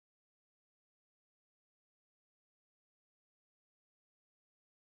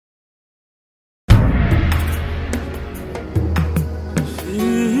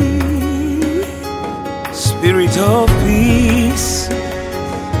of peace,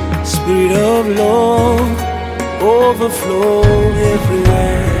 spirit of love, overflow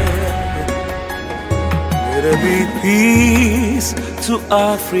everywhere. Let there be peace to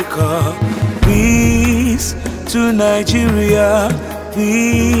Africa, peace to Nigeria,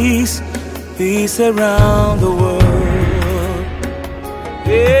 peace, peace around the world.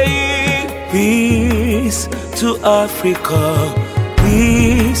 Hey, peace to Africa,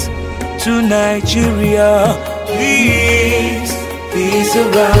 peace to Nigeria, peace, peace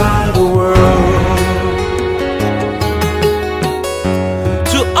around the world.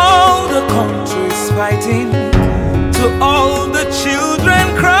 To all the countries fighting, to all the children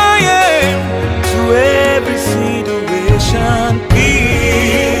crying, to every situation,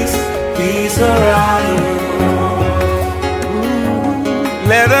 peace, peace around the world.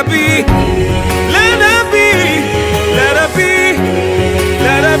 Let it be, let it be, let it be,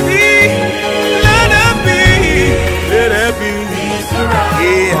 let it be, let it be, let it be.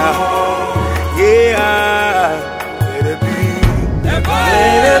 Yeah, yeah, let it be, let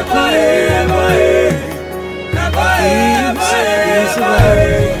it be.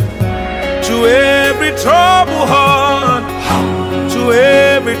 To every troubled heart, to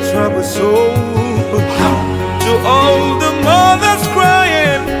every troubled soul, to all the mothers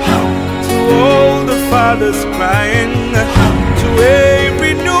crying, to all the fathers crying, to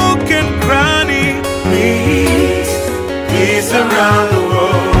every nook and cranny, peace, peace around the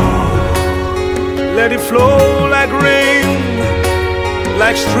world. Let it flow like rain,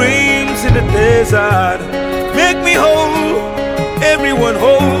 like streams in the desert. Make me whole, everyone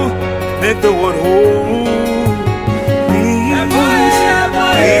whole, make the one whole. Peace,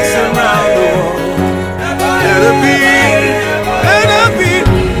 peace around the world. Let it be, let it be,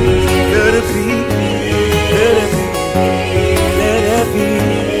 let it be, let it be, let it be,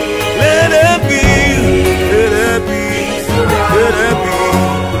 let it be, let it be, let it be.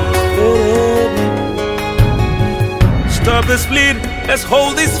 Stop the split, let's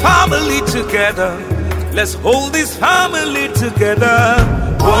hold this family together. Let's hold this family together.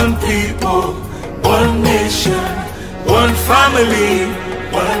 One people, one nation, one family,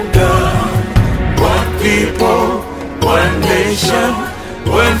 one God. One people, one nation,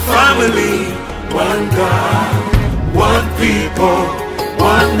 one family, one God. One people,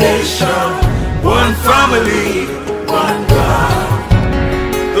 one nation, one family, one God.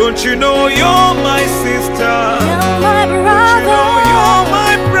 Don't you know you're my sister? You're my brother. Don't you know you're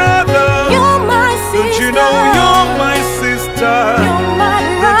my brother? You're my sister. Don't you know you're my sister? You're my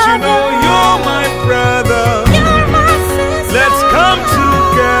brother. Don't you know you're my brother? You're my sister. Let's come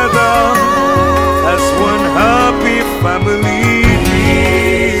together as one happy family.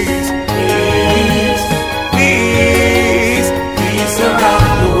 Peace, peace, peace, peace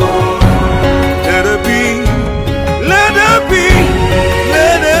around the world. Let it be, let it be,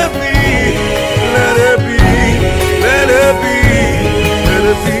 let it be, let it be, let it be, let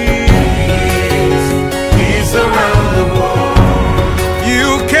it be. Peace around the world. You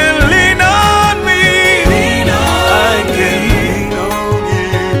can lean on me. I can lean on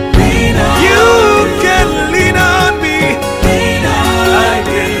you. You can lean on me. I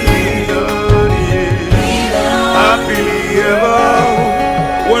can lean on you. Happily ever,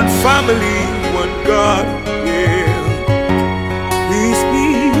 one family, one God. Yeah. Peace,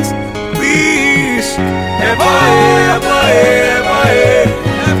 peace, peace. Ever, ever, ever,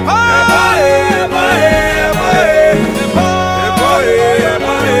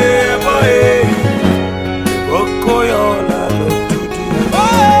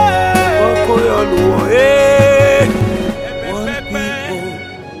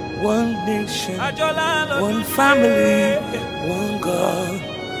 one nation, one family, one God.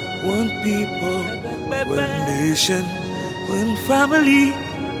 One people, one nation, one family,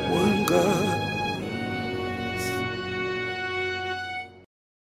 one God.